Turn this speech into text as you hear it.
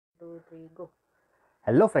2, 3, go.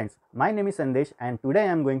 Hello friends, my name is Sandesh and today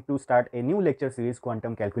I am going to start a new lecture series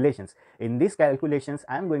quantum calculations. In these calculations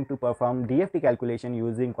I am going to perform DFT calculation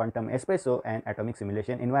using quantum-espresso and atomic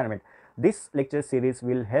simulation environment. This lecture series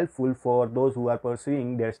will helpful for those who are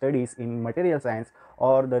pursuing their studies in material science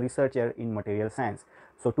or the researcher in material science.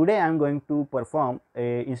 So today I am going to perform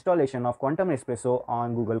a installation of quantum-espresso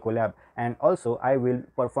on Google Colab, and also I will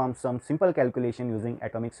perform some simple calculation using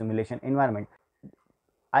atomic simulation environment.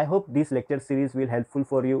 I hope this lecture series will helpful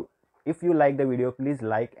for you. If you like the video, please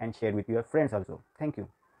like and share with your friends also. Thank you.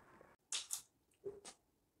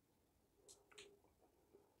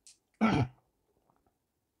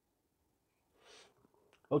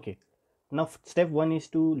 Okay, now step 1 is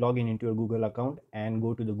to log in into your Google account and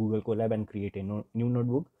go to the Google Colab and create a new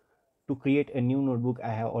notebook. To create a new notebook,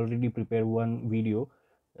 I have already prepared one video.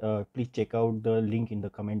 Please check out the link in the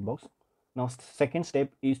comment box. Now second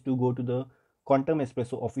step is to go to the Quantum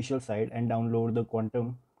Espresso official site and download the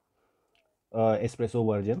Quantum Espresso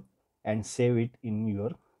version and save it in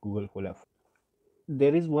your Google Colab.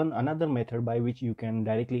 There is one another method by which you can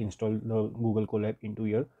directly install the Google Colab into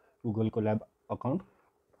your Google Colab account.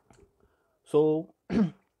 So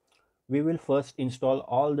we will first install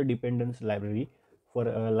all the dependence library for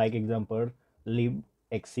like example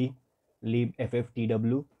libxc,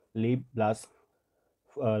 libff-tw, liblas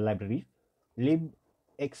library.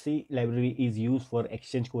 libxc library is used for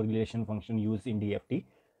exchange correlation function used in DFT.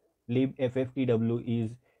 libff-tw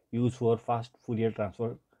is used for fast Fourier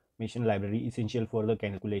transformation library essential for the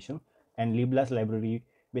calculation, and liblas library,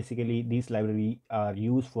 basically these library are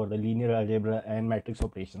used for the linear algebra and matrix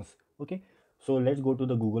operations. Okay, so let's go to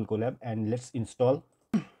the Google Colab and let's install.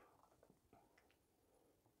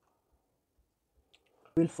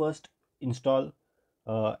 We'll first install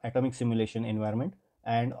atomic simulation environment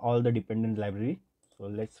and all the dependent library. So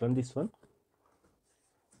let's run this one.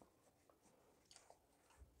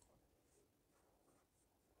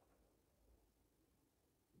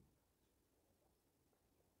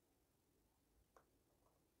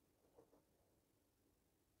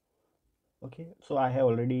 Okay, so I have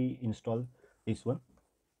already installed this one.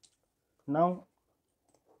 Now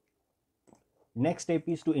next step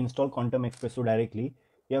is to install quantum-espresso directly.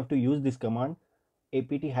 You have to use this command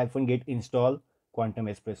apt-get install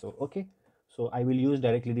quantum-espresso. Okay, so I will use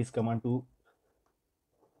directly this command to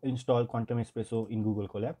install quantum-espresso in Google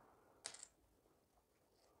Colab.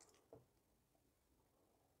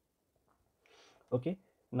 Okay,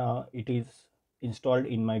 now it is installed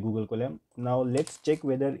in my Google Colab. Now let's check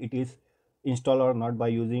whether it is installed or not by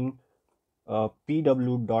using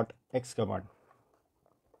pw.x command.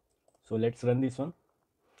 So let's run this one,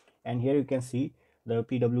 and here you can see the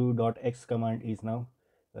pw.x command is now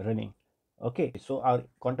running. Okay, so our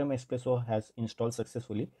quantum-espresso has installed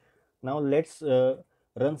successfully. Now let's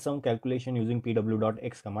run some calculation using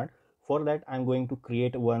pw.x command. For that I'm going to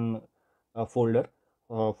create one folder.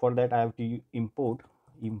 For that I have to import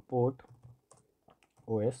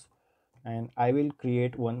os, and I will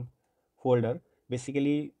create one folder.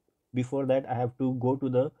 Basically before that I have to go to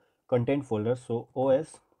the content folder. So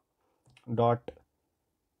os dot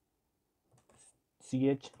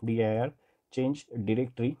chdr change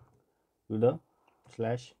directory to the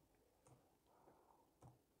slash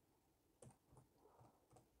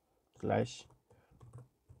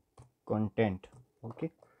content.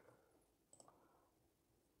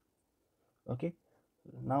 Okay,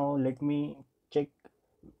 now let me check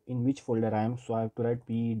in which folder I am. So I have to write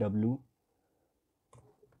pw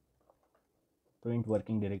print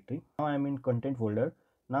working directory. Now I am in content folder.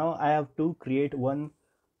 Now I have to create one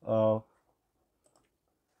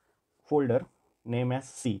folder name as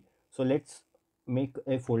C. So let's make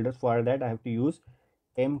a folder. For that I have to use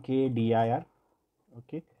mkdir.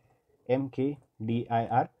 Okay,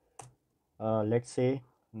 mkdir. Let's say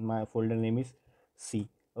my folder name is C.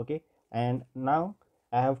 Okay, and now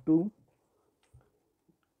I have to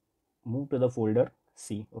move to the folder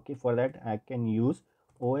C. Okay, for that I can use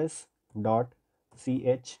os dot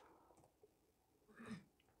chdr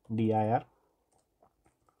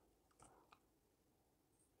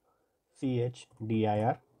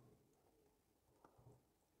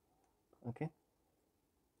okay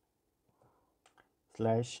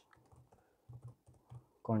slash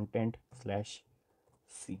content slash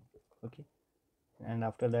C. Okay, and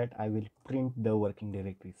after that I will print the working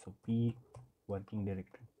directory. So p working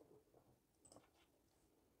directory.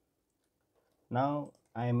 Now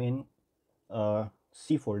I am in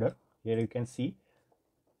C folder. Here you can see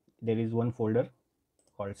there is one folder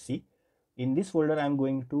called C. In this folder I am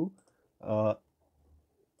going to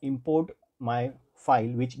import my file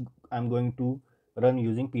which I am going to run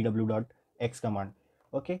using pw.x command.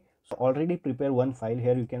 Okay, so already prepare one file.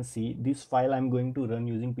 Here you can see this file I'm going to run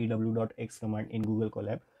using pw.x command in Google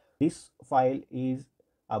Colab. This file is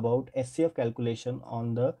about SCF calculation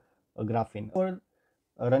on the graphene. For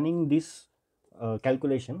running this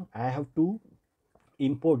calculation, I have to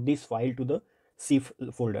import this file to the C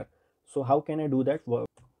folder. So how can I do that?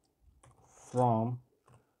 From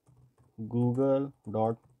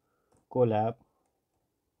google.colab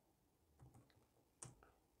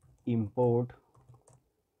import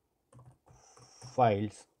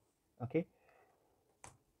files. Okay,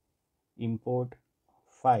 import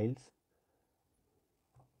files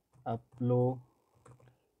uploaded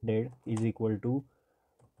is equal to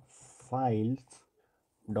files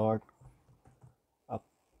dot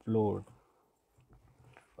upload.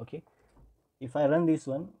 Okay, if I run this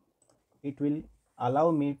one, it will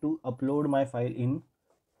allow me to upload my file in.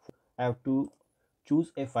 I have to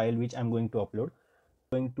choose a file which I'm going to upload.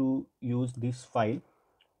 I'm going to use this file.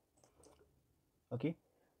 Okay,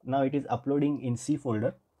 now it is uploading in C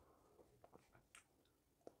folder.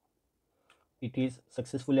 It is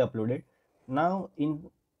successfully uploaded. Now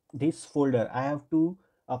in this folder I have to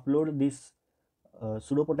upload this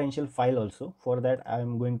pseudo potential file also. For that I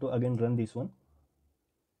am going to again run this one.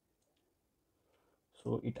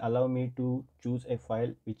 So it allow me to choose a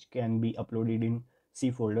file which can be uploaded in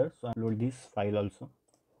C folder. So I upload this file also,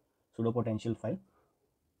 pseudo potential file.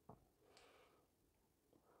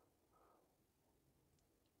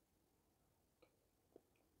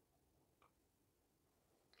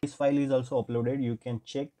 This file is also uploaded. You can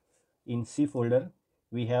check in C folder.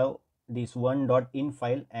 We have this one.in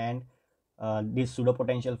file and this pseudo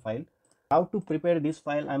potential file. How to prepare this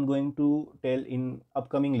file I'm going to tell in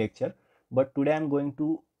upcoming lecture, but today I'm going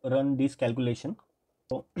to run this calculation.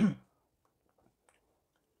 So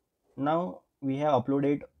now we have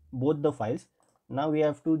uploaded both the files. Now we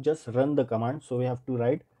have to just run the command. So we have to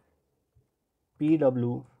write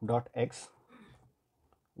pw.x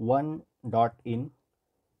one.in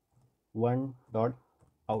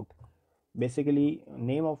one.out. Basically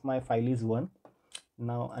name of my file is one.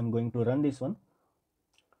 Now I'm going to run this one.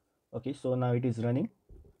 Okay, so now it is running.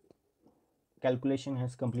 Calculation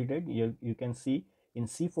has completed. Here you can see in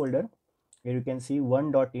C folder, here you can see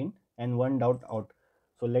one.in and one.out.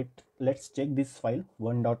 So let's check this file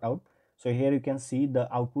one.out. So here you can see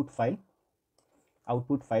the output file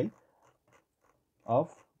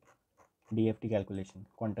of DFT calculation,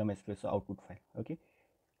 quantum-espresso output file. Okay,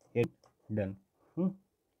 here done.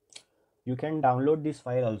 You can download this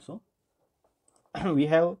file also. We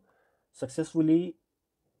have successfully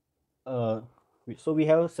we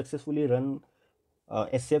have successfully run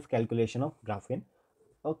SCF calculation of graphene.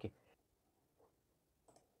 Okay,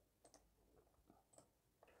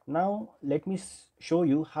 now let me show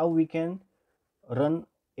you how we can run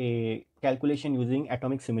a calculation using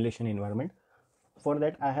atomic simulation environment. For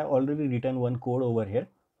that I have already written one code over here.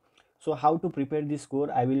 So how to prepare this code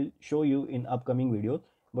I will show you in upcoming videos,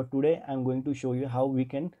 but today I'm going to show you how we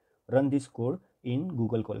can run this code in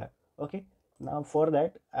Google Colab. Okay, now for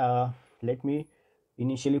that let me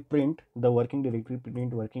initially print the working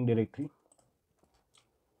directory.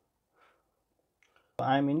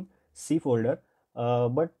 I'm in C folder,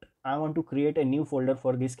 but I want to create a new folder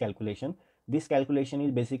for this calculation. This calculation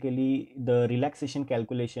is basically the relaxation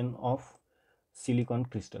calculation of silicon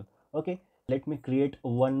crystal. Okay, let me create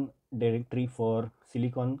one directory for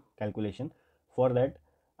silicon calculation. For that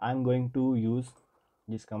I'm going to use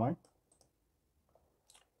this command,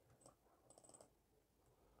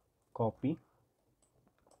 copy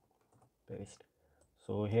paste.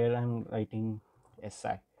 So here I'm writing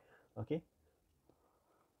SI. Okay,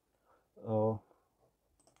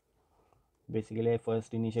 basically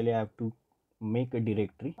first initially I have to make a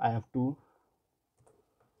directory. I have to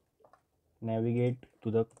navigate to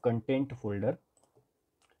the content folder.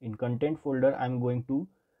 In content folder I'm going to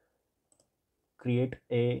create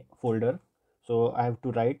a folder. So I have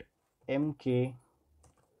to write mk.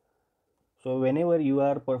 So whenever you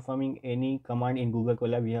are performing any command in Google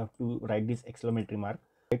Colab, you have to write this exclamatory mark,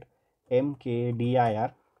 write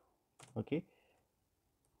mkdir. Okay,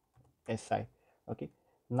 si. Okay,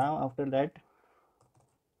 now after that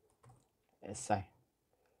si.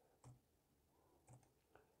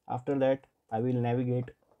 After that I will navigate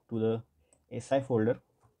to the si folder.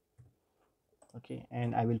 Okay,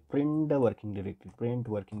 and I will print the working directory,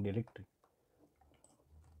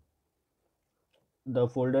 The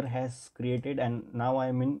folder has created and now I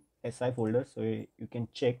am in si folder. So you can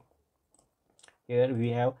check here we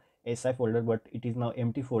have si folder, but it is now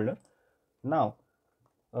empty folder. Now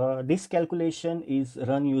this calculation is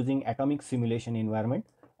run using atomic simulation environment,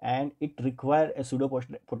 and it require a pseudo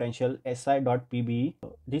potential si.pbe.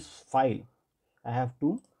 This file I have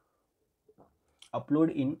to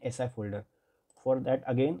upload in si folder. For that,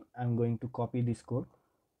 again I'm going to copy this code.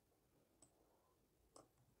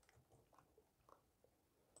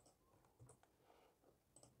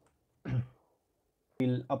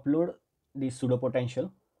 We'll upload this pseudo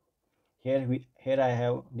potential. Here I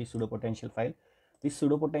have this pseudo potential file. This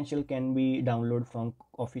pseudo potential can be downloaded from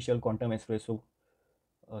official quantum-espresso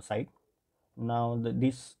site. Now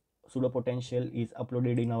this pseudo potential is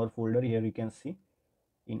uploaded in our folder. Here you can see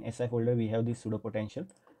in si folder we have this pseudo potential.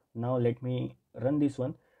 Now let me run this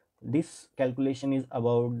one. This calculation is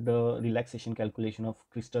about the relaxation calculation of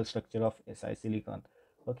crystal structure of Si silicon.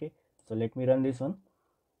 Okay, so let me run this one.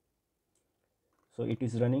 So it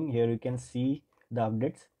is running. Here you can see the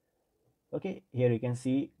updates. Okay, here you can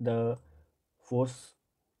see the force,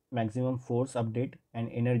 maximum force update and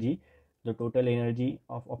energy. The total energy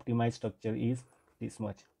of optimized structure is this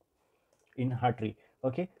much in heart rate.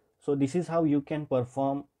 Okay, so this is how you can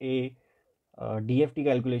perform a DFT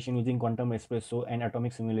calculation using quantum-espresso and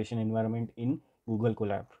atomic simulation environment in Google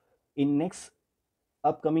Colab. In next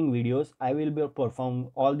upcoming videos, I will be perform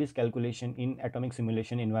all this calculation in atomic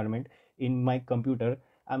simulation environment in my computer.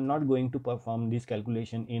 I'm not going to perform this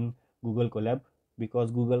calculation in Google Colab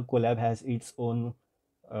because Google Colab has its own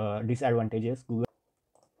disadvantages.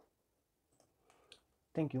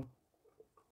 Thank you.